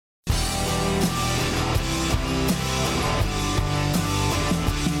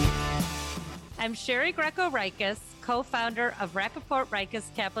I'm Sherry Greco-Rikis, co-founder of Rappaport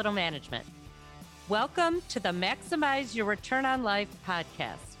Rikis Capital Management. Welcome to the Maximize Your Return on Life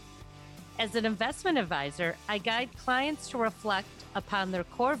podcast. As an investment advisor, I guide clients to reflect upon their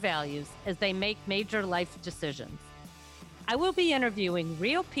core values as they make major life decisions. I will be interviewing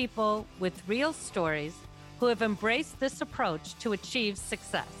real people with real stories who have embraced this approach to achieve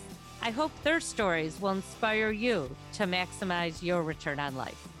success. I hope their stories will inspire you to maximize your return on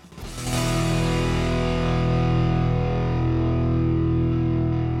life.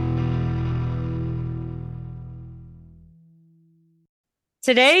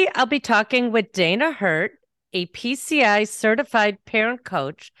 Today, I'll be talking with Dana Hirt, a PCI certified parent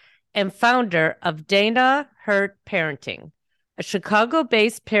coach and founder of Dana Hirt Parenting, a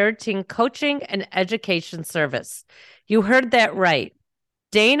Chicago-based parenting coaching and education service. You heard that right.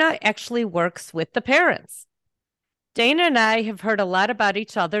 Dana actually works with the parents. Dana and I have heard a lot about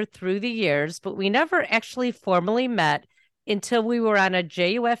each other through the years, but we never actually formally met until we were on a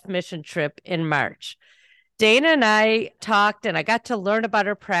JUF mission trip in March. Dana and I talked and I got to learn about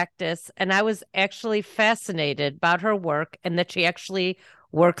her practice, and I was actually fascinated about her work and that she actually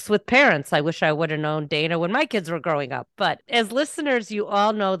works with parents. I wish I would have known Dana when my kids were growing up. But as listeners, you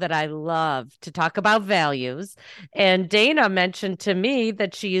all know that I love to talk about values. And Dana mentioned to me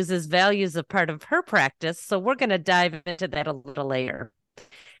that she uses values as part of her practice. So we're going to dive into that a little later.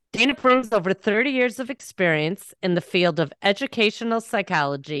 Dana brings over 30 years of experience in the field of educational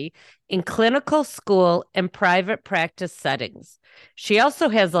psychology in clinical, school, and private practice settings. She also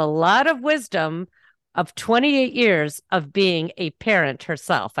has a lot of wisdom of 28 years of being a parent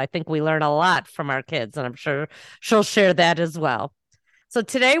herself. I think we learn a lot from our kids, and I'm sure she'll share that as well. So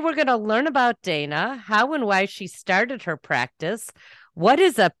today we're going to learn about Dana, how and why she started her practice, what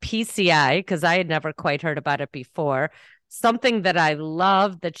is a PCI, because I had never quite heard about it before, something that I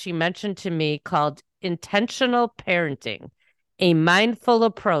love that she mentioned to me called intentional parenting, a mindful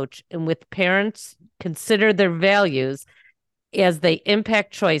approach in which parents consider their values as they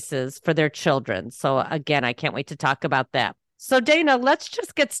impact choices for their children. So again, I can't wait to talk about that. So Dana, let's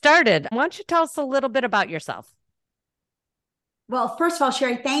just get started. Why don't you tell us a little bit about yourself? Well, first of all,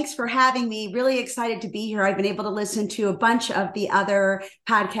 Sherry, thanks for having me. Really excited to be here. I've been able to listen to a bunch of the other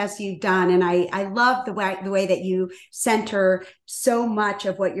podcasts you've done, and I love the way that you center so much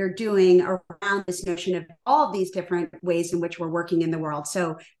of what you're doing around this notion of all of these different ways in which we're working in the world.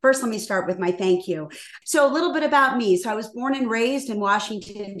 So first, let me start with my thank you. So a little bit about me. So I was born and raised in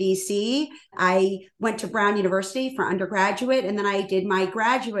Washington, D.C. I went to Brown University for undergraduate, and then I did my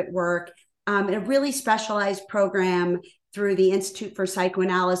graduate work in a really specialized program through the Institute for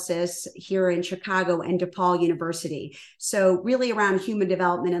Psychoanalysis here in Chicago and DePaul University. So really around human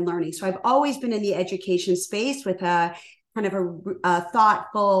development and learning. So I've always been in the education space with a kind of a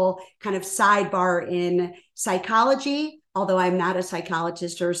thoughtful kind of sidebar in psychology, although I'm not a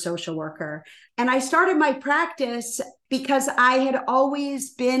psychologist or a social worker. And I started my practice because I had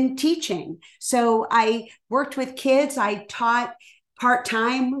always been teaching. So I worked with kids. I taught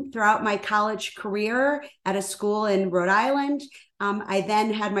part-time throughout my college career at a school in Rhode Island. I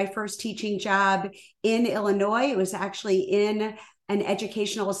then had my first teaching job in Illinois. It was actually in an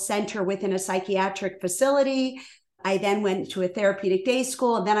educational center within a psychiatric facility. I then went to a therapeutic day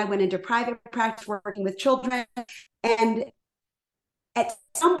school, and then I went into private practice working with children. And at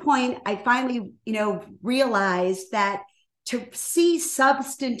some point, I finally, realized that to see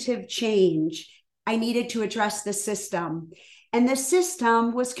substantive change, I needed to address the system. And the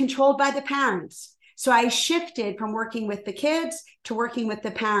system was controlled by the parents. So I shifted from working with the kids to working with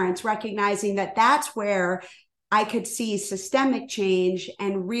the parents, recognizing that that's where I could see systemic change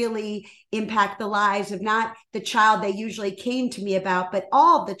and really impact the lives of not the child they usually came to me about, but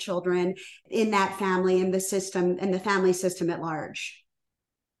all of the children in that family and the system and the family system at large.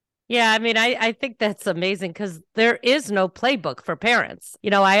 Yeah, I mean, I think that's amazing because there is no playbook for parents.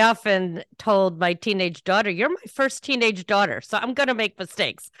 I often told my teenage daughter, you're my first teenage daughter, so I'm going to make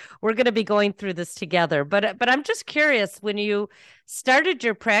mistakes. We're going to be going through this together. But I'm just curious, when you started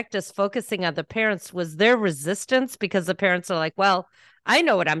your practice focusing on the parents, was there resistance because the parents are like, well, I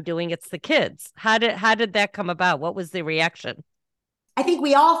know what I'm doing. It's the kids. How did that come about? What was the reaction? I think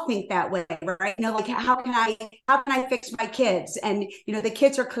we all think that way, right? Like how can I fix my kids? And, the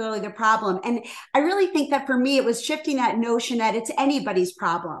kids are clearly the problem. And I really think that for me, it was shifting that notion that it's anybody's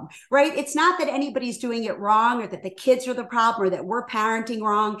problem, right? It's not that anybody's doing it wrong or that the kids are the problem or that we're parenting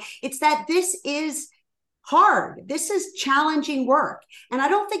wrong. It's that this is hard. This is challenging work. And I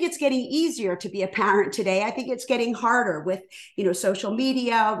don't think it's getting easier to be a parent today. I think it's getting harder with, social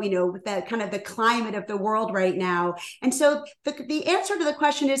media, with that kind of the climate of the world right now. And so the answer to the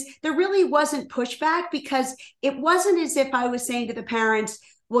question is there really wasn't pushback, because it wasn't as if I was saying to the parents,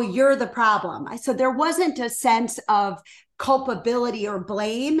 well, you're the problem. So there wasn't a sense of culpability or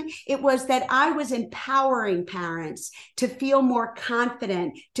blame. It was that I was empowering parents to feel more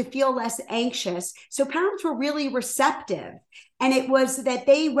confident, to feel less anxious. So parents were really receptive. And it was that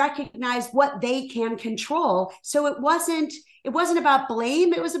they recognized what they can control. So it wasn't about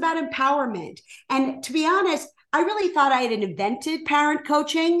blame, it was about empowerment. And to be honest, I really thought I had invented parent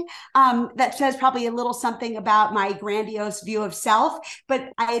coaching. That says probably a little something about my grandiose view of self,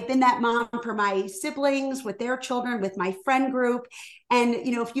 but I had been that mom for my siblings, with their children, with my friend group. And,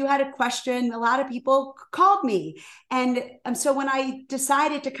 if you had a question, a lot of people called me. And so when I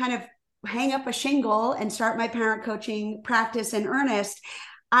decided to kind of hang up a shingle and start my parent coaching practice in earnest,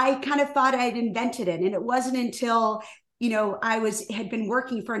 I kind of thought I'd invented it. And it wasn't until I had been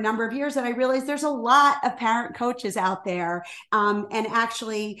working for a number of years that I realized there's a lot of parent coaches out there. And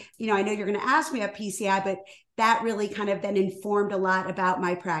actually, I know you're going to ask me about PCI, but that really kind of then informed a lot about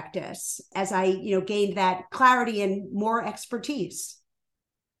my practice as I, gained that clarity and more expertise.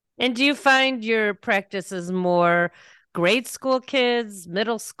 And do you find your practice is more grade school kids,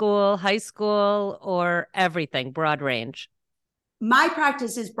 middle school, high school, or everything, broad range? My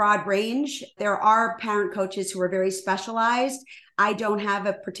practice is broad range. There are parent coaches who are very specialized. I don't have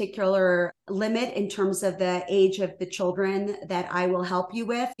a particular limit in terms of the age of the children that I will help you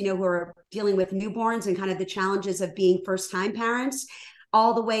with, who are dealing with newborns and kind of the challenges of being first-time parents,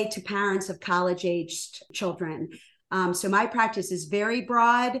 all the way to parents of college-aged children. So my practice is very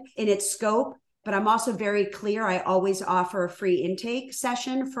broad in its scope, but I'm also very clear. I always offer a free intake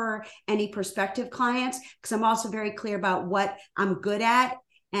session for any prospective clients, because I'm also very clear about what I'm good at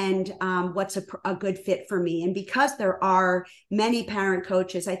and what's a good fit for me. And because there are many parent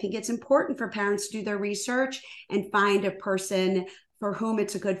coaches, I think it's important for parents to do their research and find a person for whom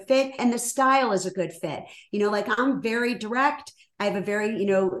it's a good fit. And the style is a good fit. Like I'm very direct. I have a very,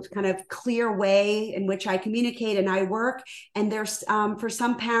 kind of clear way in which I communicate and I work. And there's, for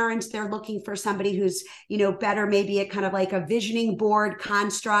some parents, they're looking for somebody who's, better maybe at kind of like a visioning board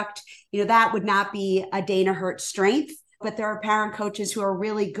construct. That would not be a Dana Hirt strength. But there are parent coaches who are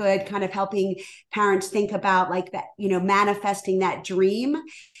really good kind of helping parents think about like that, manifesting that dream.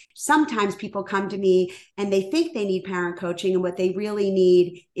 Sometimes people come to me and they think they need parent coaching, and what they really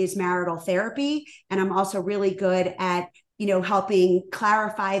need is marital therapy. And I'm also really good at helping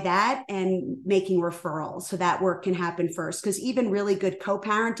clarify that and making referrals so that work can happen first. Because even really good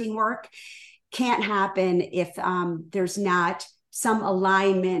co-parenting work can't happen if there's not some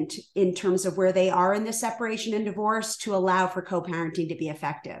alignment in terms of where they are in the separation and divorce to allow for co-parenting to be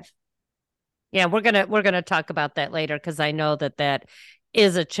effective. Yeah, we're gonna talk about that later, because I know that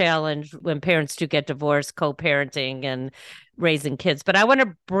is a challenge when parents do get divorced, co-parenting and raising kids. But I want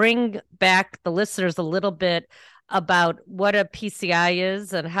to bring back the listeners a little bit about what a PCI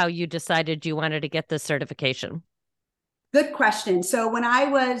is and how you decided you wanted to get this certification. Good question. So when I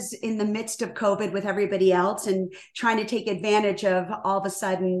was in the midst of COVID with everybody else and trying to take advantage of all of a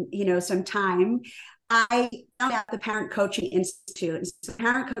sudden, some time, I found out the Parent Coaching Institute. So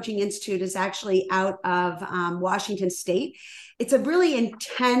Parent Coaching Institute is actually out of Washington State. It's a really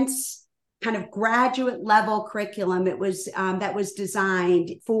intense kind of graduate level curriculum. It was that was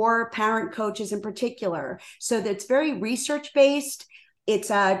designed for parent coaches in particular. So that's very research based. It's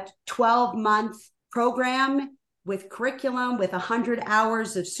a 12-month program with curriculum, with 100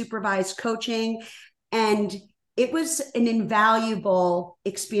 hours of supervised coaching. And it was an invaluable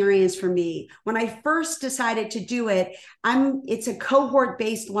experience for me. When I first decided to do it, it's a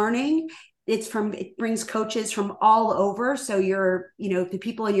cohort-based learning. It brings coaches from all over. So the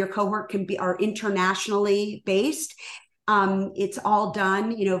people in your cohort are internationally based. It's all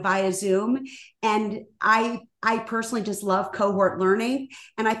done, via Zoom. And I personally just love cohort learning.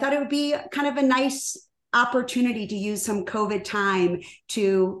 And I thought it would be kind of a nice opportunity to use some COVID time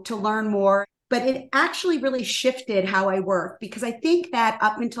to learn more. But it actually really shifted how I work, because I think that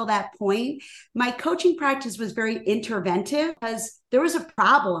up until that point, my coaching practice was very interventive because there was a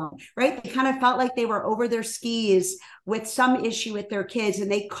problem, right? They kind of felt like they were over their skis with some issue with their kids,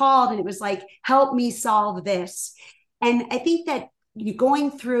 and they called and it was like, help me solve this. And I think that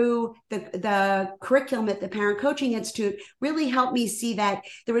going through the curriculum at the Parent Coaching Institute really helped me see that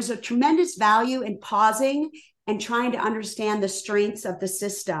there was a tremendous value in pausing and trying to understand the strengths of the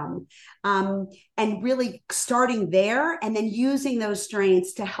system, and really starting there and then using those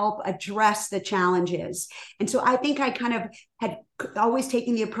strengths to help address the challenges. And so I think I kind of had always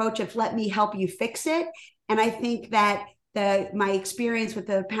taken the approach of let me help you fix it. And I think that my experience with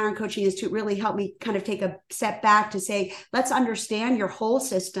the Parent Coaching Institute really helped me kind of take a step back to say, let's understand your whole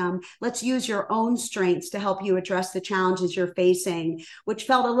system. Let's use your own strengths to help you address the challenges you're facing, which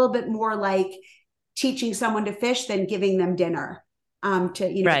felt a little bit more like teaching someone to fish than giving them dinner,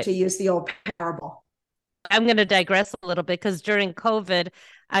 to use the old parable. I'm going to digress a little bit because during COVID,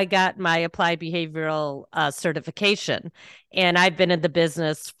 I got my applied behavioral certification, and I've been in the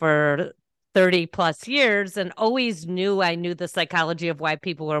business for 30 plus years and always knew I knew the psychology of why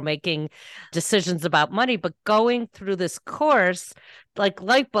people were making decisions about money. But going through this course, like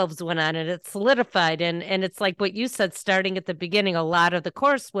light bulbs went on and it solidified. And it's like what you said, starting at the beginning, a lot of the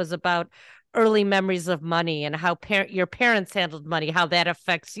course was about early memories of money and how your parents handled money, how that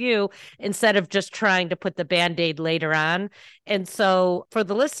affects you, instead of just trying to put the Band-Aid later on. And so for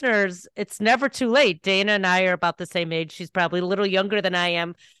the listeners, it's never too late. Dana and I are about the same age. She's probably a little younger than I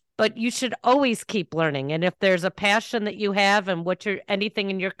am, but you should always keep learning. And if there's a passion that you have and anything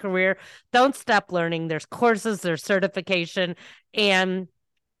in your career, don't stop learning. There's courses, there's certification, and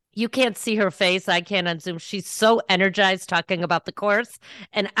you can't see her face. I can on Zoom. She's so energized talking about the course,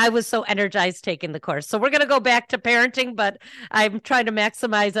 and I was so energized taking the course. So we're going to go back to parenting, but I'm trying to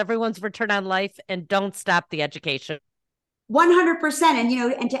maximize everyone's return on life and don't stop the education. 100%. And,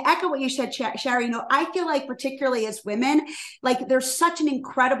 and to echo what you said, Sherry, I feel like particularly as women, like there's such an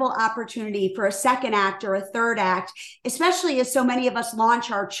incredible opportunity for a second act or a third act, especially as so many of us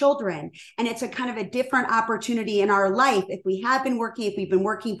launch our children. And it's a kind of a different opportunity in our life. If we've been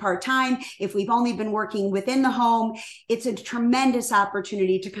working part-time, if we've only been working within the home, it's a tremendous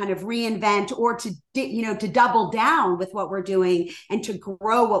opportunity to kind of reinvent or to double down with what we're doing and to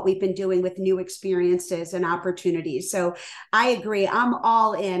grow what we've been doing with new experiences and opportunities. So I agree. I'm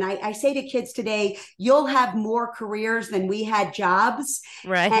all in. I say to kids today, you'll have more careers than we had jobs.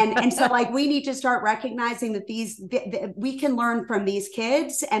 Right. And so like, we need to start recognizing that we can learn from these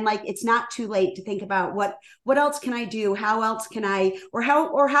kids, and like, it's not too late to think about what else can I do? How else can I, or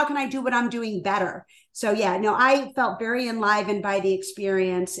how can I do what I'm doing better? So yeah, no, I felt very enlivened by the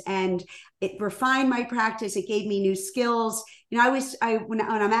experience, and it refined my practice. It gave me new skills. When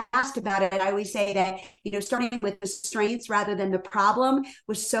I'm asked about it, I always say that, starting with the strengths rather than the problem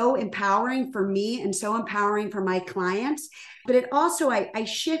was so empowering for me and so empowering for my clients. But it also, I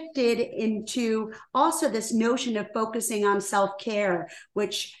shifted into also this notion of focusing on self-care,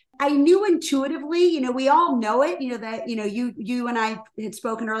 which I knew intuitively, we all know it, that, you and I had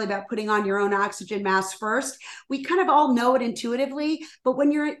spoken earlier about putting on your own oxygen mask first. We kind of all know it intuitively, but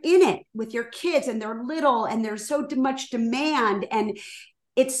when you're in it with your kids and they're little and there's so much demand, and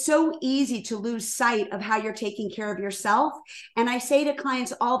it's so easy to lose sight of how you're taking care of yourself. And I say to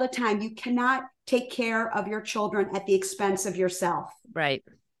clients all the time, you cannot take care of your children at the expense of yourself. Right.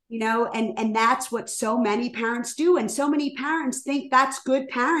 And that's what so many parents do. And so many parents think that's good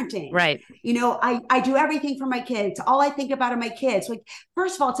parenting. Right. I do everything for my kids. All I think about are my kids. Like,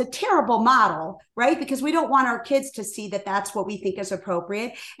 first of all, it's a terrible model, right? Because we don't want our kids to see that that's what we think is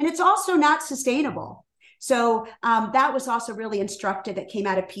appropriate. And it's also not sustainable. So that was also really instructive that came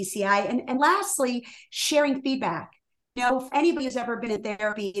out of PCI. And lastly, sharing feedback. If anybody who's ever been in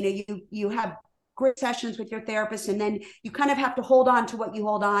therapy, you have great sessions with your therapist, and then you kind of have to hold on to what you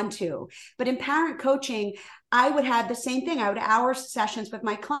hold on to. But in parent coaching, I would have the same thing. I would hour sessions with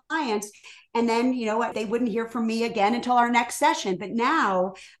my clients, and then, they wouldn't hear from me again until our next session. But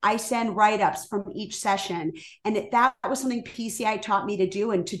now I send write-ups from each session. And that was something PCI taught me to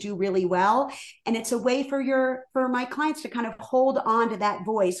do, and to do really well. And it's a way for my clients to kind of hold on to that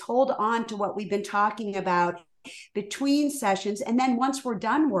voice, hold on to what we've been talking about between sessions. And then once we're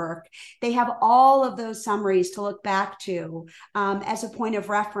done work, they have all of those summaries to look back to as a point of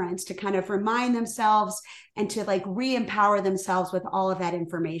reference, to kind of remind themselves and to like re-empower themselves with all of that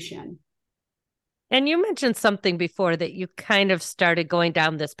information. And you mentioned something before, that you kind of started going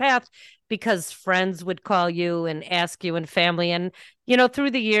down this path because friends would call you and ask you, and family. And,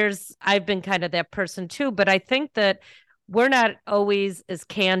 through the years, I've been kind of that person too. But I think that we're not always as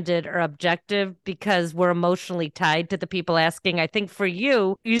candid or objective because we're emotionally tied to the people asking. I think for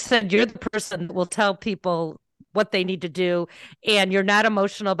you, you said you're the person that will tell people what they need to do, and you're not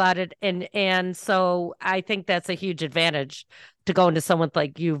emotional about it. And so I think that's a huge advantage to go into someone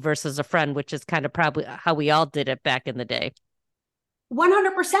like you versus a friend, which is kind of probably how we all did it back in the day.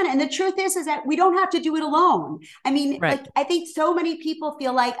 100%. And the truth is that we don't have to do it alone. I mean, Right. like, I think so many people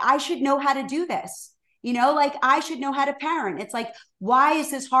feel like I should know how to do this. like I should know how to parent. It's like, why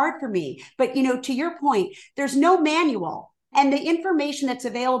is this hard for me? But, to your point, there's no manual. And the information that's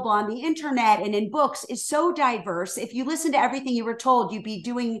available on the internet and in books is so diverse. If you listen to everything you were told, you'd be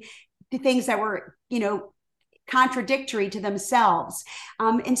doing the things that were, contradictory to themselves.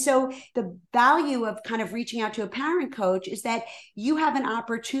 And so the value of kind of reaching out to a parent coach is that you have an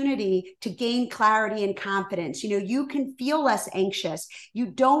opportunity to gain clarity and confidence. You can feel less anxious. You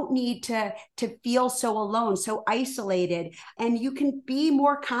don't need to feel so alone, so isolated, and you can be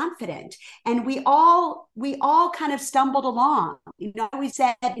more confident. And we all kind of stumbled along. We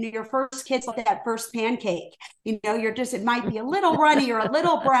said, your first kid's like that first pancake. It might be a little runny or a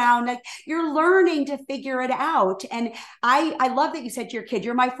little brown. Like, you're learning to figure it out. And I love that you said to your kid,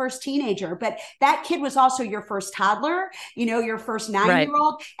 you're my first teenager, but that kid was also your first toddler, your first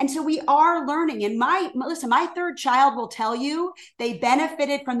 9-year-old. Right. And so we are learning. And my third child will tell you they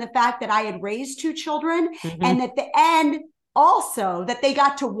benefited from the fact that I had raised 2 children, mm-hmm. and at the end, also that they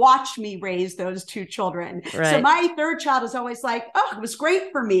got to watch me raise those 2 children. Right. So my third child is always like, oh, it was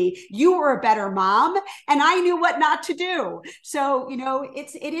great for me. You were a better mom and I knew what not to do. So,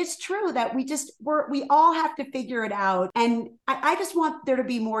 it is true that we all have to figure it out. And I just want there to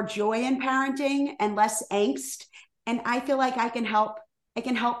be more joy in parenting and less angst. And I feel like I can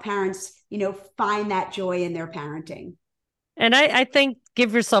help parents, find that joy in their parenting. And I think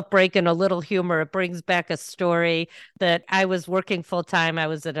give yourself a break and a little humor. It brings back a story that I was working full time. I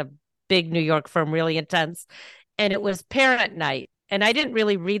was at a big New York firm, really intense, and it was parent night. And I didn't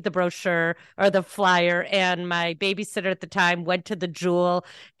really read the brochure or the flyer. And my babysitter at the time went to the Jewel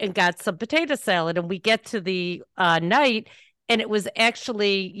and got some potato salad. And we get to the night, and it was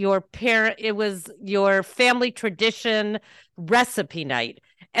actually your family tradition recipe night.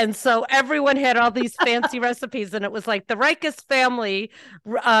 And so everyone had all these fancy recipes, and it was like the Rikers family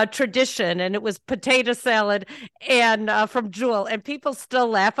tradition, and it was potato salad and from Jewel, and people still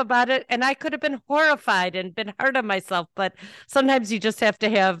laugh about it. And I could have been horrified and been hard on myself, but sometimes you just have to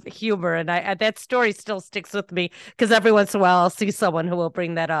have humor. And that story still sticks with me because every once in a while I'll see someone who will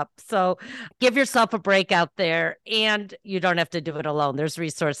bring that up. So give yourself a break out there, and you don't have to do it alone. There's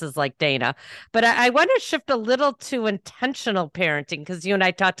resources like Dana. But I want to shift a little to intentional parenting because you and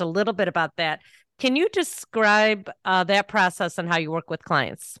I talked a little bit about that. Can you describe that process and how you work with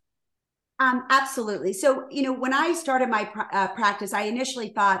clients? Absolutely. So, when I started my practice, I initially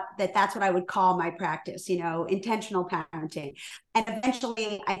thought that that's what I would call my practice, intentional parenting. And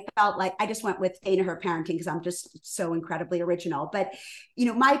eventually I felt like I just went with Dana Hirt Parenting because I'm just so incredibly original. But,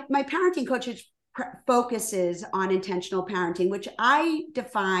 my parenting coach focuses on intentional parenting, which I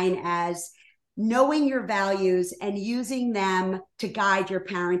define as knowing your values and using them to guide your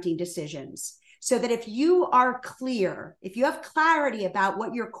parenting decisions. So that if you have clarity about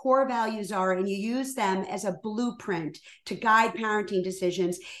what your core values are and you use them as a blueprint to guide parenting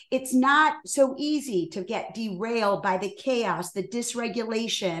decisions, it's not so easy to get derailed by the chaos, the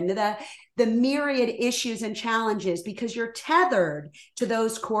dysregulation, the myriad issues and challenges because you're tethered to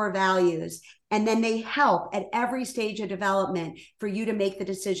those core values. And then they help at every stage of development for you to make the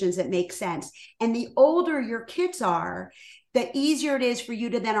decisions that make sense. And the older your kids are, the easier it is for you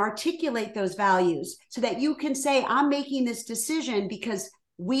to then articulate those values so that you can say, I'm making this decision because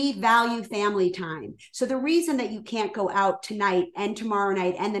we value family time. So the reason that you can't go out tonight and tomorrow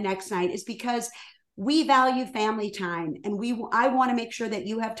night and the next night is because we value family time, and I want to make sure that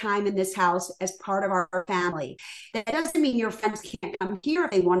you have time in this house as part of our family. That doesn't mean your friends can't come here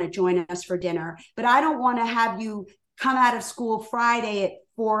if they want to join us for dinner, but I don't want to have you come out of school Friday at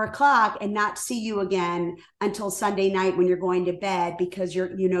 4:00 and not see you again until Sunday night when you're going to bed because you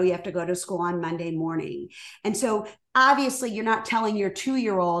have to go to school on Monday morning. And so obviously you're not telling your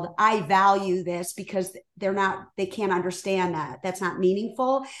 2-year-old, I value this, because they can't understand that. That's not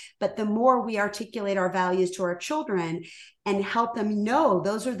meaningful. But the more we articulate our values to our children and help them know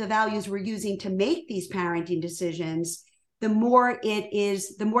those are the values we're using to make these parenting decisions, the more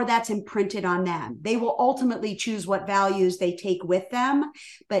that's imprinted on them. They will ultimately choose what values they take with them.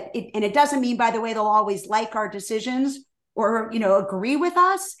 But it doesn't mean, by the way, they'll always like our decisions or, agree with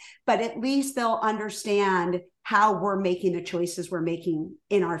us, but at least they'll understand how we're making the choices we're making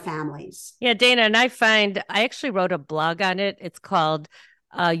in our families. Yeah, Dana, and I actually wrote a blog on it. It's called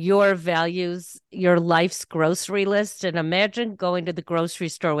Your Values, Your Life's Grocery List. And imagine going to the grocery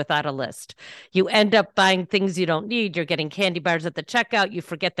store without a list. You end up buying things you don't need. You're getting candy bars at the checkout. You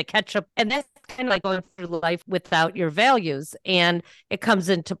forget the ketchup. And that's kind of like going through life without your values. And it comes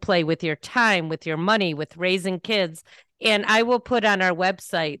into play with your time, with your money, with raising kids. And I will put on our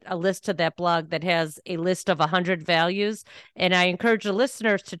website a list to that blog that has a list of 100 values. And I encourage the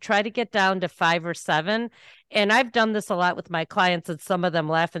listeners to try to get down to 5 or 7. And I've done this a lot with my clients, and some of them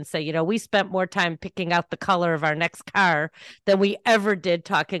laugh and say, we spent more time picking out the color of our next car than we ever did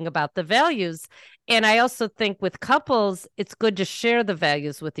talking about the values. And I also think with couples, it's good to share the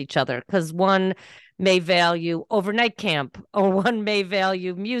values with each other, because one may value overnight camp or one may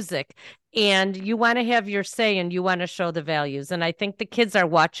value music, and you want to have your say and you want to show the values. And I think the kids are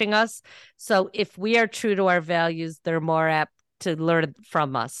watching us. So if we are true to our values, they're more apt to learn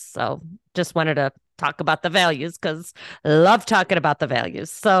from us. So just wanted to talk about the values because I love talking about the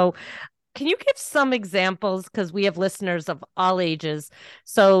values. So can you give some examples? Because we have listeners of all ages.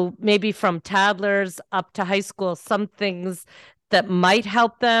 So maybe from toddlers up to high school, some things that might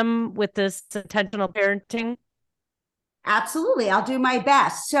help them with this intentional parenting. Absolutely. I'll do my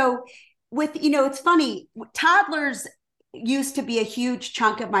best. So it's funny, toddlers used to be a huge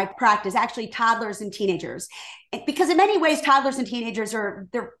chunk of my practice, actually toddlers and teenagers, because in many ways, toddlers and teenagers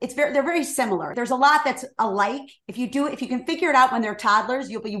they're very similar. There's a lot that's alike. If you can figure it out when they're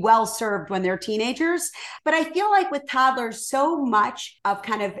toddlers, you'll be well served when they're teenagers. But I feel like with toddlers, so much of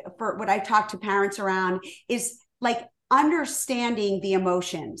kind of for what I talk to parents around is like understanding the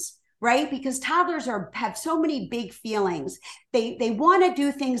emotions, right? Because toddlers have so many big feelings. They want to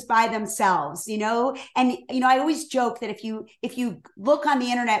do things by themselves, and I always joke that if you look on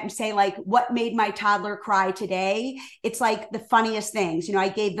the internet and say like, what made my toddler cry today, it's like the funniest things. I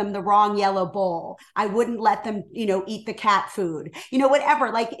gave them the wrong yellow bowl. I wouldn't let them, eat the cat food,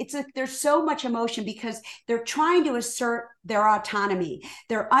 whatever. Like there's so much emotion because they're trying to assert their autonomy.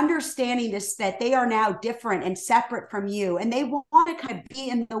 They're understanding this, that they are now different and separate from you, and they want to kind of be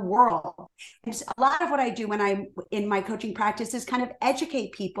in the world. And a lot of what I do when I'm in my coaching practice is kind of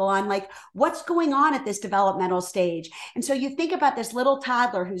educate people on like what's going on at this developmental stage. And so you think about this little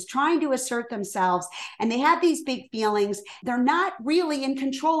toddler who's trying to assert themselves, and they have these big feelings. They're not really in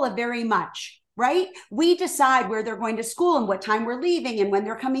control of very much. Right? We decide where they're going to school and what time we're leaving and when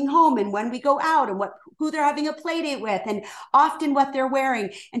they're coming home and when we go out and who they're having a play date with and often what they're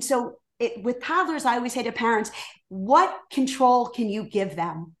wearing. And so with toddlers, I always say to parents, what control can you give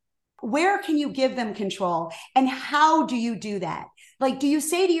them? Where can you give them control? And how do you do that? Like, do you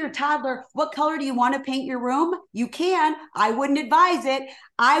say to your toddler, what color do you want to paint your room? You can. I wouldn't advise it.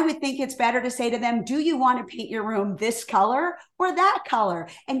 I would think it's better to say to them, do you want to paint your room this color or that color?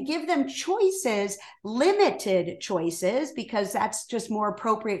 And give them choices, limited choices, because that's just more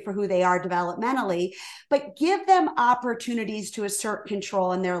appropriate for who they are developmentally, but give them opportunities to assert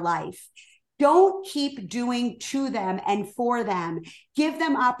control in their life. Don't keep doing to them and for them. Give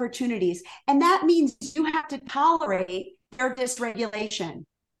them opportunities. And that means you have to tolerate their dysregulation,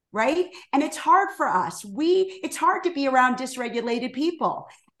 right? And it's hard for us. It's hard to be around dysregulated people.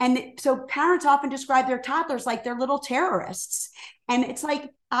 And so parents often describe their toddlers like they're little terrorists. And it's like,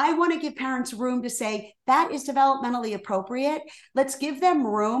 I want to give parents room to say, that is developmentally appropriate. Let's give them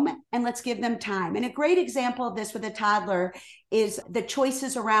room and let's give them time. And a great example of this with a toddler is the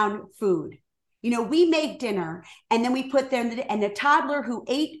choices around food. We make dinner and then we put them, and the toddler who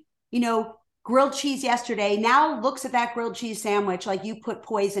ate, grilled cheese yesterday now looks at that grilled cheese sandwich like you put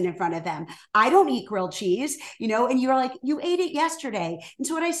poison in front of them. I don't eat grilled cheese, and you're like, you ate it yesterday. And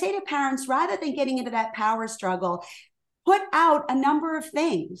so what I say to parents, rather than getting into that power struggle, put out a number of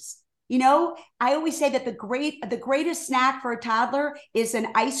things. I always say that the greatest snack for a toddler is an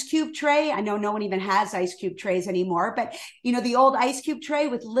ice cube tray. I know no one even has ice cube trays anymore, but the old ice cube tray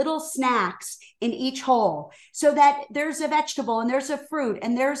with little snacks in each hole, so that there's a vegetable and there's a fruit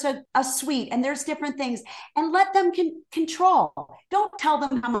and there's a sweet and there's different things, and let them control. Don't tell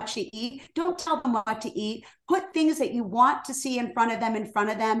them how much to eat. Don't tell them what to eat. Put things that you want to see in front of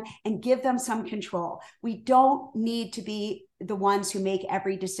them and give them some control. We don't need to be the ones who make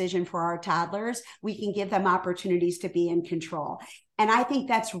every decision for our toddlers. We can give them opportunities to be in control. And I think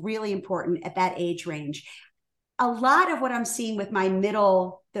that's really important at that age range. A lot of what I'm seeing with my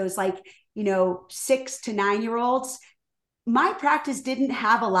middle, those 6 to 9 year olds, my practice didn't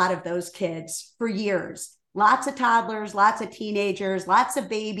have a lot of those kids for years. Lots of toddlers, lots of teenagers, lots of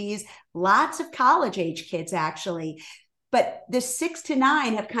babies, lots of college age kids, actually. But the 6 to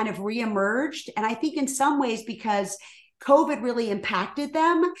 9 have kind of reemerged. And I think in some ways because COVID really impacted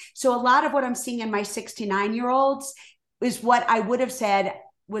them. So a lot of what I'm seeing in my 6 to 9 year olds is what I would have said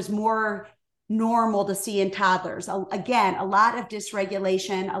was more normal to see in toddlers. Again, a lot of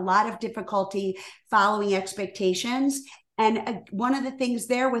dysregulation, a lot of difficulty following expectations. And one of the things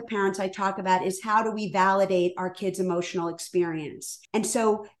there with parents I talk about is how do we validate our kids' emotional experience? And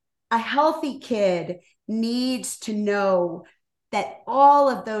so a healthy kid needs to know that all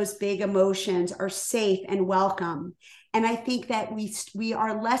of those big emotions are safe and welcome. And I think that we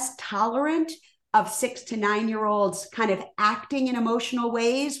are less tolerant of 6 to 9 year olds kind of acting in emotional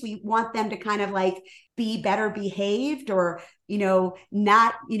ways. We want them to kind of like be better behaved, or,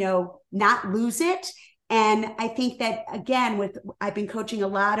 not lose it. And I think that, again, I've been coaching a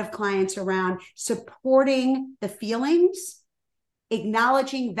lot of clients around supporting the feelings,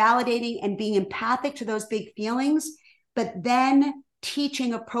 acknowledging, validating, and being empathic to those big feelings, but then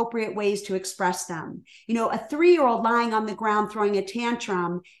teaching appropriate ways to express them. A 3-year-old lying on the ground throwing a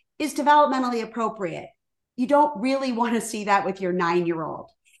tantrum is developmentally appropriate. You don't really want to see that with your 9-year-old.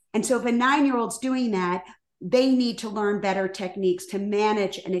 And so if a 9-year-old's doing that, they need to learn better techniques to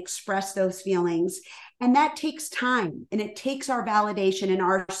manage and express those feelings. And that takes time, and it takes our validation and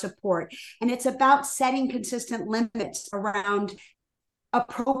our support. And it's about setting consistent limits around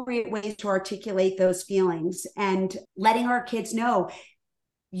appropriate ways to articulate those feelings and letting our kids know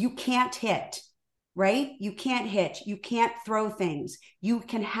you can't hit, right? You can't hit, you can't throw things. You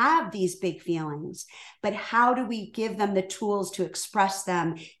can have these big feelings, but how do we give them the tools to express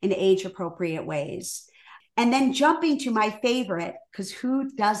them in age appropriate ways? And then jumping to my favorite, because who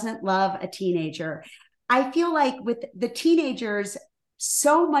doesn't love a teenager? I feel like with the teenagers,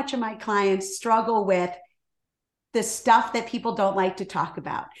 so much of my clients struggle with the stuff that people don't like to talk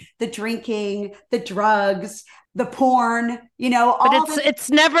about: the drinking, the drugs, the porn, But it's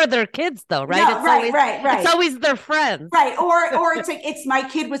never their kids though, right? No, right. It's always their friends. Right. Or it's like, it's my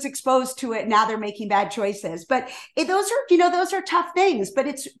kid was exposed to it. Now they're making bad choices. But those are tough things, but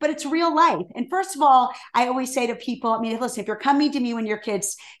it's real life. And first of all, I always say to people, listen, if you're coming to me when your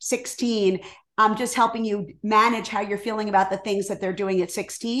kid's 16, I'm just helping you manage how you're feeling about the things that they're doing at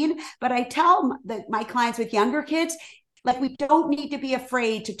 16. But I tell my clients with younger kids, like, we don't need to be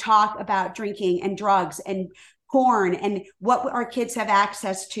afraid to talk about drinking and drugs and porn and what our kids have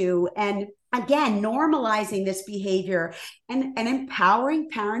access to. And again, normalizing this behavior and empowering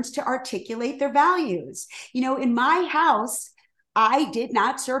parents to articulate their values. In my house, I did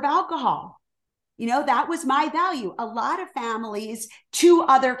not serve alcohol. That was my value. A lot of families, 2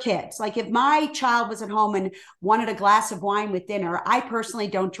 other kids, like if my child was at home and wanted a glass of wine with dinner, I personally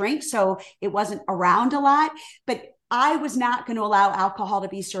don't drink, so it wasn't around a lot, but I was not going to allow alcohol to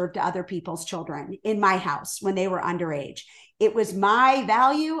be served to other people's children in my house when they were underage. It was my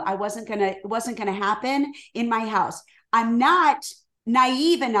value. It wasn't going to happen in my house. I'm not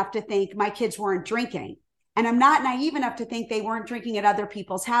naive enough to think my kids weren't drinking. And I'm not naive enough to think they weren't drinking at other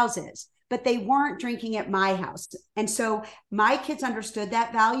people's houses, but they weren't drinking at my house. And so my kids understood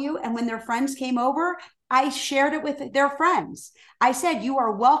that value. And when their friends came over, I shared it with their friends. I said, you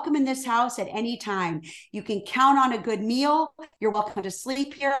are welcome in this house at any time. You can count on a good meal. You're welcome to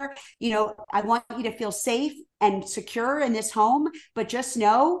sleep here. I want you to feel safe and secure in this home, but just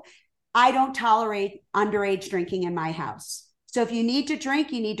know I don't tolerate underage drinking in my house. So if you need to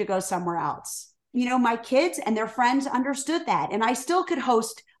drink, you need to go somewhere else. My kids and their friends understood that. And I still could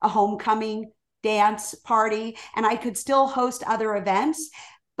host a homecoming dance party, and I could still host other events,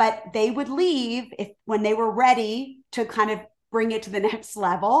 but they would leave when they were ready to kind of bring it to the next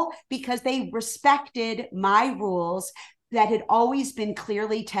level, because they respected my rules that had always been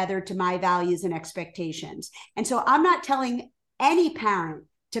clearly tethered to my values and expectations. And so I'm not telling any parent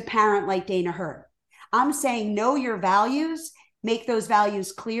to parent like Dana Hirt. I'm saying, know your values, make those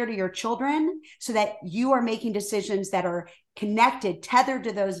values clear to your children so that you are making decisions that are connected, tethered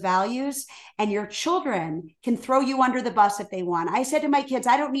to those values, and your children can throw you under the bus if they want. I said to my kids,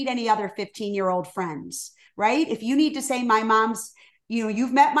 I don't need any other 15-year-old friends, right? If you need to say my mom's,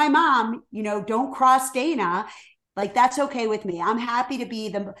 you've met my mom, don't cross Dana, like, that's okay with me. I'm happy to be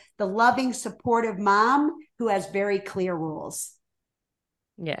the loving, supportive mom who has very clear rules.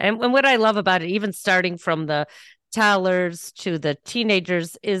 Yeah. And what I love about it, even starting from the toddlers to the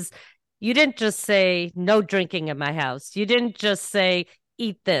teenagers, is you didn't just say no drinking in my house. You didn't just say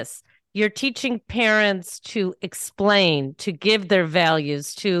eat this. You're teaching parents to explain, to give their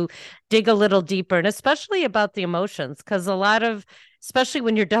values, to dig a little deeper, and especially about the emotions. Because especially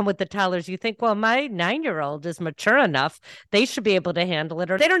when you're done with the toddlers, you think, well, my 9-year-old is mature enough. They should be able to handle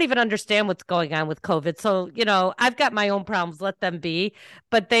it. Or they don't even understand what's going on with COVID. So, I've got my own problems, let them be.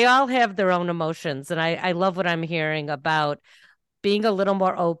 But they all have their own emotions. And I love what I'm hearing about being a little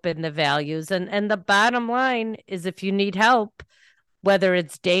more open to values. And the bottom line is, if you need help, whether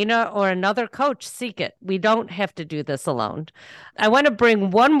it's Dana or another coach, seek it. We don't have to do this alone. I want to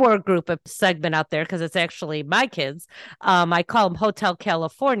bring one more group of segment out there, because it's actually my kids. I call them Hotel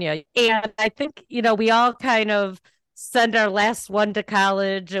California. And I think, we all kind of send our last one to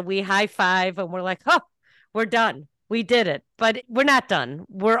college and we high five and we're like, oh, we're done. We did it, but we're not done.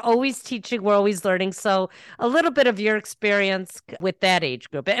 We're always teaching, we're always learning. So, a little bit of your experience with that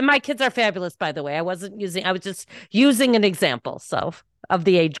age group. And my kids are fabulous, by the way. I was just using an example. So, of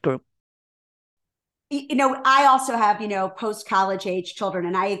the age group. I also have, post college age children,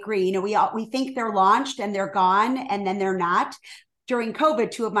 and I agree. We think they're launched and they're gone, and then they're not. During COVID,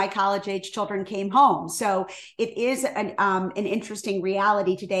 two of my college age children came home. So it is an interesting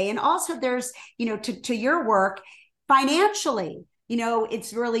reality today. And also there's, to your work, financially,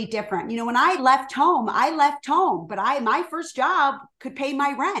 it's really different. When I left home, but my first job could pay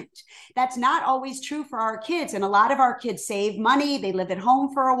my rent. That's not always true for our kids. And a lot of our kids save money. They live at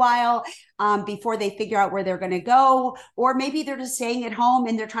home for a while before they figure out where they're going to go. Or maybe they're just staying at home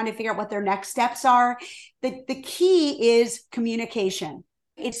and they're trying to figure out what their next steps are. The key is communication.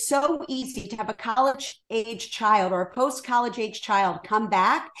 It's so easy to have a college age child or a post college age child come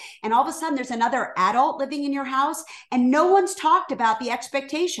back, and all of a sudden there's another adult living in your house and no one's talked about the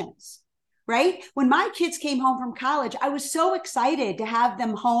expectations, right? When my kids came home from college, I was so excited to have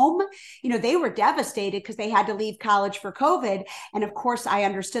them home. They were devastated because they had to leave college for COVID. And of course, I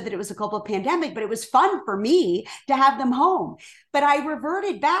understood that it was a global pandemic, but it was fun for me to have them home. But I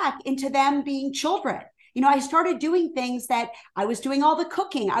reverted back into them being children. I started doing things that I was doing all the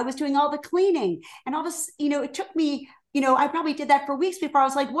cooking. I was doing all the cleaning. And all this, it took me, I probably did that for weeks before I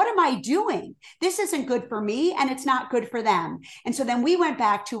was like, what am I doing? This isn't good for me and it's not good for them. And so then we went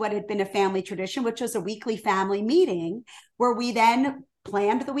back to what had been a family tradition, which was a weekly family meeting where we then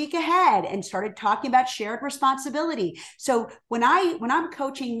planned the week ahead and started talking about shared responsibility. So when I'm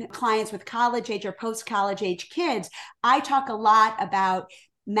coaching clients with college age or post-college age kids, I talk a lot about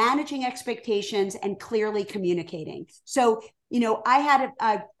managing expectations and clearly communicating. So, I had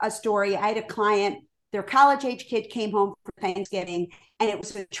a story. I had a client, their college age kid came home for Thanksgiving and it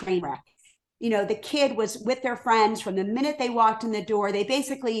was a train wreck. The kid was with their friends from the minute they walked in the door. They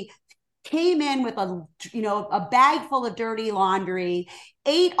basically came in with a bag full of dirty laundry,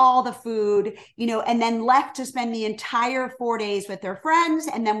 ate all the food, and then left to spend the entire 4 days with their friends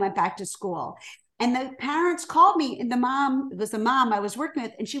and then went back to school. And the parents called me, and it was the mom I was working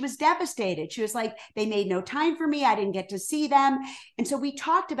with, and she was devastated. She was like, they made no time for me. I didn't get to see them. And so we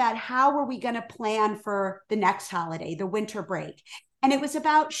talked about how were we going to plan for the next holiday, the winter break. And it was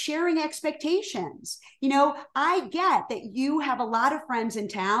about sharing expectations. I get that you have a lot of friends in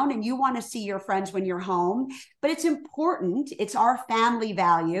town and you want to see your friends when you're home, but it's important. It's our family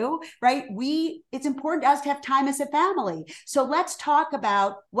value, right? It's important to us to have time as a family. So let's talk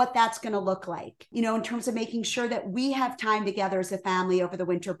about what that's going to look like, in terms of making sure that we have time together as a family over the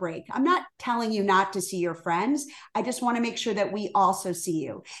winter break. I'm not telling you not to see your friends. I just want to make sure that we also see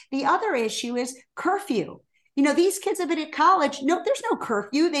you. The other issue is curfew. These kids have been at college. No, there's no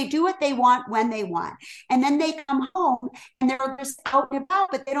curfew. They do what they want when they want. And then they come home and they're just out and about,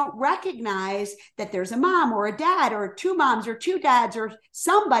 but they don't recognize that there's a mom or a dad or two moms or two dads or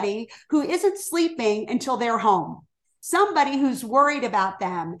somebody who isn't sleeping until they're home. Somebody who's worried about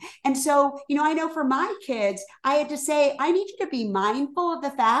them. And so, I know for my kids, I had to say, I need you to be mindful of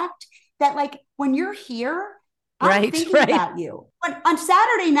the fact that when you're here, I'm thinking about you. On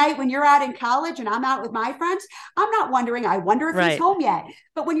Saturday night, when you're out in college and I'm out with my friends, I'm not wondering, I wonder if he's home yet.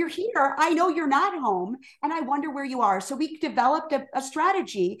 But when you're here, I know you're not home and I wonder where you are. So we developed a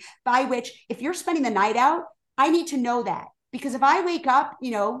strategy by which if you're spending the night out, I need to know that. Because if I wake up,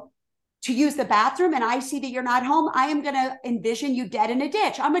 to use the bathroom and I see that you're not home, I am going to envision you dead in a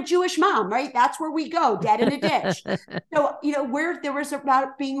ditch. I'm a Jewish mom, right? That's where we go, dead in a ditch. So, where there was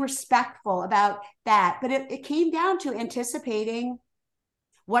about being respectful about that, but it came down to anticipating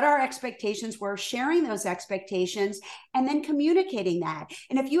what our expectations were, sharing those expectations, and then communicating that.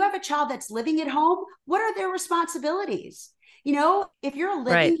 And if you have a child that's living at home, what are their responsibilities? If you're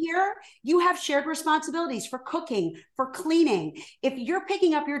living here, you have shared responsibilities for cooking, for cleaning. If you're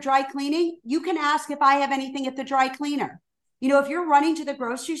picking up your dry cleaning, you can ask if I have anything at the dry cleaner. If you're running to the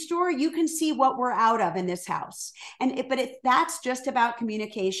grocery store, you can see what we're out of in this house. That's just about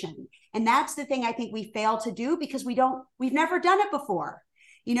communication. And that's the thing I think we fail to do because we've never done it before.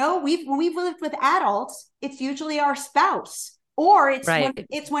 When we've lived with adults, it's usually our spouse, or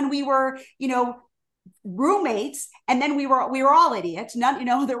it's when we were, roommates, and then we were all idiots.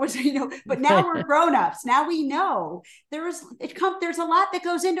 There was, but now we're grown-ups. Now we know there's a lot that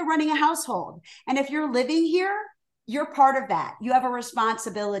goes into running a household. And if you're living here, you're part of that. You have a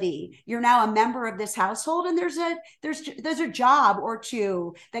responsibility. You're now a member of this household, and there's a job or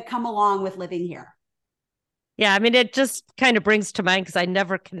two that come along with living here. Yeah, I mean, it just kind of brings to mind because I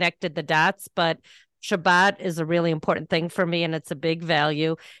never connected the dots, but Shabbat is a really important thing for me and it's a big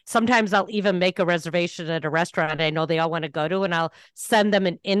value. Sometimes I'll even make a reservation at a restaurant I know they all want to go to, and I'll send them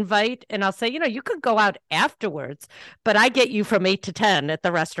an invite and I'll say, you could go out afterwards, but I get you from 8 to 10 at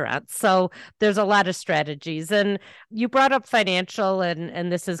the restaurant. So there's a lot of strategies. And you brought up financial,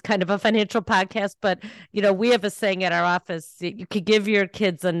 and this is kind of a financial podcast, but we have a saying at our office: you could give your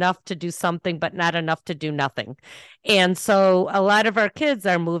kids enough to do something, but not enough to do nothing. And so a lot of our kids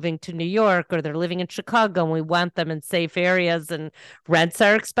are moving to New York or they're living in Chicago, and we want them in safe areas, and rents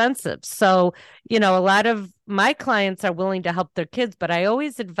are expensive. So, a lot of my clients are willing to help their kids, but I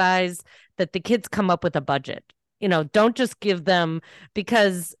always advise that the kids come up with a budget. Don't just give them,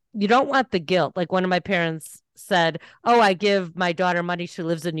 because you don't want the guilt. Like one of my parents said, "Oh, I give my daughter money. She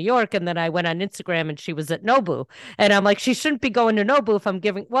lives in New York." And then I went on Instagram and she was at Nobu. And I'm like, she shouldn't be going to Nobu if I'm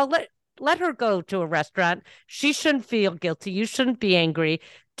giving. Well, let her go to a restaurant. She shouldn't feel guilty. You shouldn't be angry.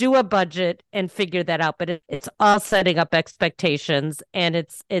 Do a budget and figure that out. But it's all setting up expectations, and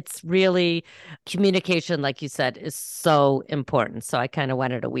it's really communication, like you said, is so important. So I kind of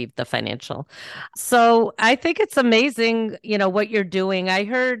wanted to weave the financial. So I think it's amazing, what you're doing.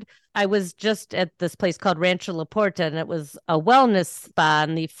 I was just at this place called Rancho La Porta, and it was a wellness spa.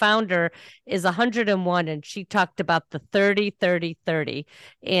 And the founder is 101, and she talked about the 30, 30, 30.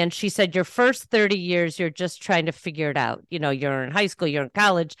 And she said, your first 30 years, you're just trying to figure it out. You're in high school, you're in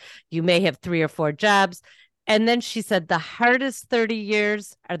college, you may have 3 or 4 jobs. And then she said the hardest 30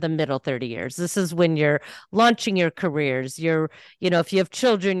 years are the middle 30 years. This is when you're launching your careers. If you have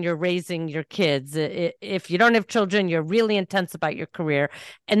children, you're raising your kids. If you don't have children, you're really intense about your career.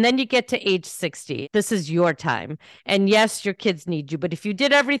 And then you get to age 60. This is your time. And yes, your kids need you. But if you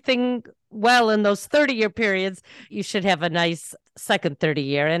did everything well in those 30-year periods, you should have a nice second 30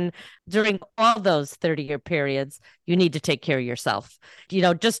 year. And during all those 30-year periods, you need to take care of yourself.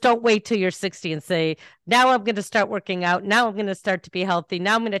 Just don't wait till you're 60 and say, now I'm going to start working out. Now I'm going to start to be healthy.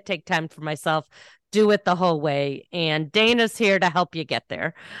 Now I'm going to take time for myself. Do it the whole way. And Dana's here to help you get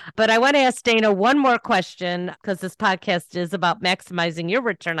there. But I want to ask Dana one more question, because this podcast is about maximizing your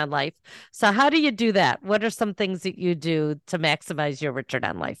return on life. So how do you do that? What are some things that you do to maximize your return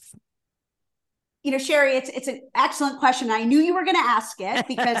on life? Sherry, it's an excellent question. I knew you were going to ask it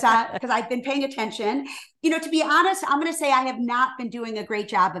because I've been paying attention. To be honest, I'm going to say I have not been doing a great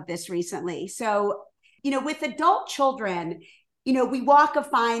job of this recently. So, with adult children, we walk a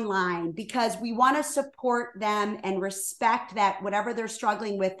fine line because we want to support them and respect that whatever they're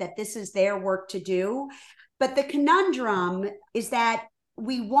struggling with, that this is their work to do. But the conundrum is that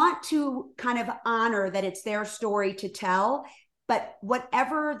we want to kind of honor that it's their story to tell, but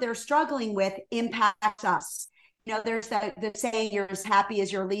whatever they're struggling with impacts us. There's the saying, you're as happy as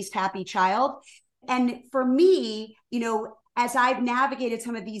your least happy child. And for me, as I've navigated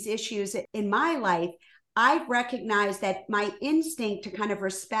some of these issues in my life, I've recognized that my instinct to kind of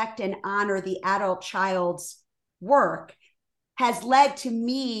respect and honor the adult child's work has led to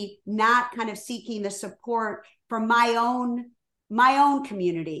me not kind of seeking the support from my own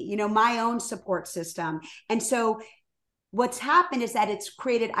community, my own support system. And so what's happened is that it's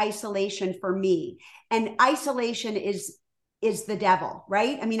created isolation for me, and isolation is the devil,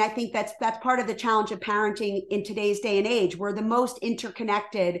 right? I mean, I think that's part of the challenge of parenting in today's day and age. We're the most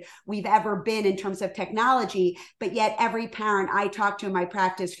interconnected we've ever been in terms of technology, but yet every parent I talk to in my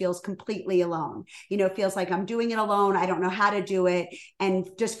practice feels completely alone. Feels like I'm doing it alone. I don't know how to do it, and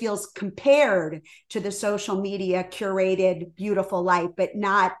just feels compared to the social media curated, beautiful life, but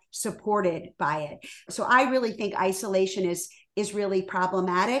not supported by it. So I really think isolation is really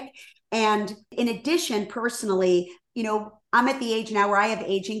problematic. And in addition, personally, I'm at the age now where I have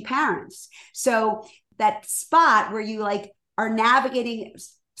aging parents. So that spot where you are navigating,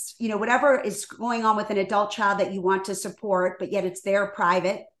 whatever is going on with an adult child that you want to support, but yet it's their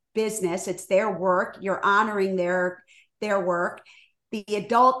private business, it's their work, you're honoring their work. The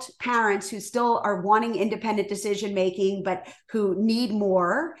adult parents who still are wanting independent decision-making, but who need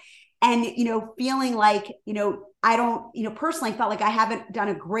more. And, feeling like, I don't, personally felt like I haven't done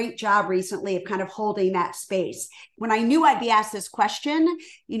a great job recently of kind of holding that space. When I knew I'd be asked this question,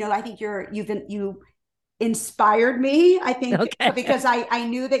 I think you inspired me, I think, okay. Because I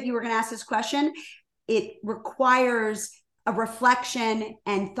knew that you were going to ask this question. It requires a reflection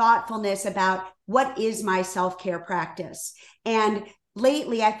and thoughtfulness about what is my self-care practice. And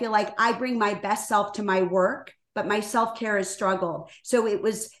lately, I feel like I bring my best self to my work, but my self-care has struggled. So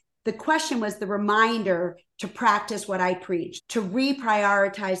the question was the reminder to practice what I preach, to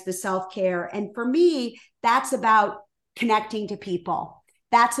reprioritize the self-care. And for me, that's about connecting to people.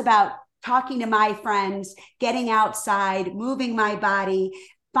 That's about talking to my friends, getting outside, moving my body,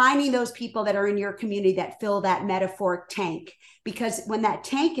 finding those people that are in your community that fill that metaphoric tank. Because when that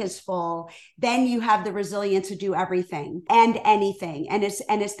tank is full, then you have the resilience to do everything and anything. And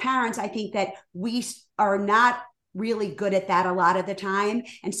as parents, I think that we are not really good at that a lot of the time.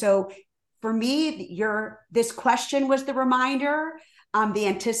 And so for me, this question was the reminder. The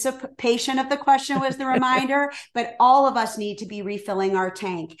anticipation of the question was the reminder, but all of us need to be refilling our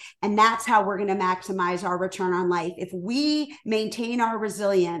tank. And that's how we're going to maximize our return on life. If we maintain our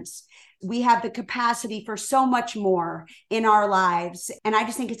resilience, we have the capacity for so much more in our lives. And I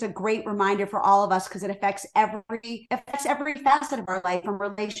just think it's a great reminder for all of us because it affects every facet of our life, from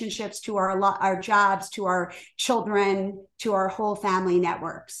relationships to our jobs, to our children, to our whole family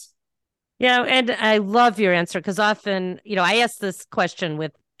networks. Yeah, and I love your answer because often, I ask this question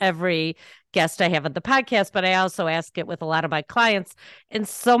with every guest I have on the podcast, but I also ask it with a lot of my clients. And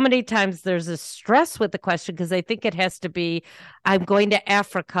so many times there's a stress with the question because they think it has to be, I'm going to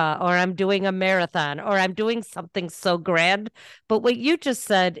Africa, or I'm doing a marathon, or I'm doing something so grand. But what you just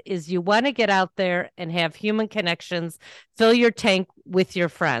said is you want to get out there and have human connections, fill your tank with your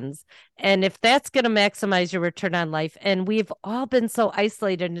friends. And if that's going to maximize your return on life, and we've all been so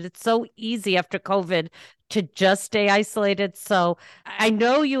isolated, and it's so easy after COVID to just stay isolated. So I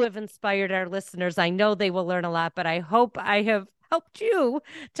know you have inspired our listeners. I know they will learn a lot, but I hope I have helped you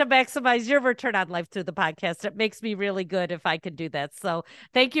to maximize your return on life through the podcast. It makes me really good if I could do that. So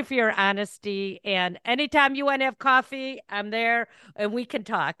thank you for your honesty. And anytime you want to have coffee, I'm there and we can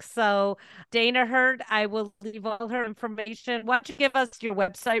talk. So Dana Hirt, I will leave all her information. Why don't you give us your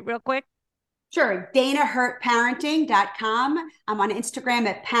website real quick? Sure. DanaHirtParenting.com. I'm on Instagram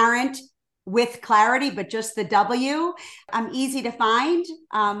at parent with clarity, but just the W. I'm easy to find.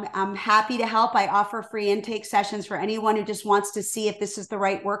 I'm happy to help. I offer free intake sessions for anyone who just wants to see if this is the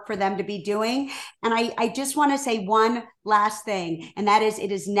right work for them to be doing. And I just want to say one last thing, and that is,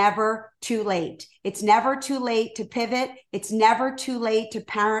 it is never too late. It's never too late to pivot. It's never too late to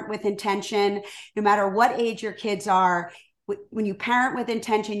parent with intention, no matter what age your kids are. When you parent with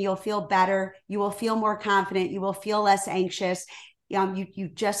intention, you'll feel better. You will feel more confident. You will feel less anxious.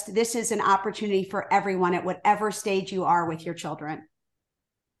 This is an opportunity for everyone at whatever stage you are with your children.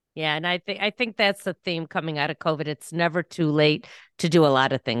 Yeah, and I think that's the theme coming out of COVID. It's never too late to do a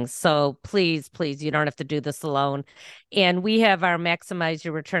lot of things. So please, you don't have to do this alone. And we have our Maximize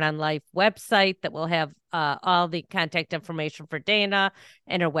Your Return on Life website that will have all the contact information for Dana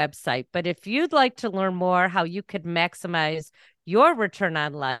and her website. But if you'd like to learn more how you could maximize your return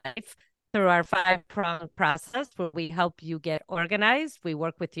on life through our 5-pronged process, where we help you get organized. We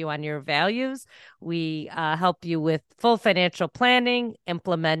work with you on your values. We help you with full financial planning,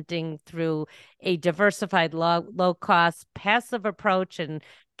 implementing through a diversified, low-cost, passive approach, and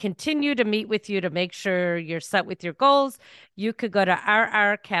continue to meet with you to make sure you're set with your goals. You could go to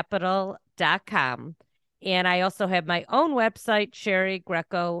rrcapital.com. And I also have my own website,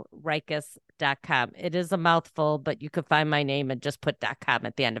 sherrygreco-rikis.com. It is a mouthful, but you could find my name and just put .com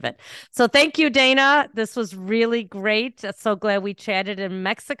at the end of it. So thank you, Dana. This was really great. So glad we chatted in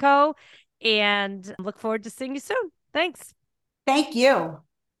Mexico, and look forward to seeing you soon. Thanks. Thank you.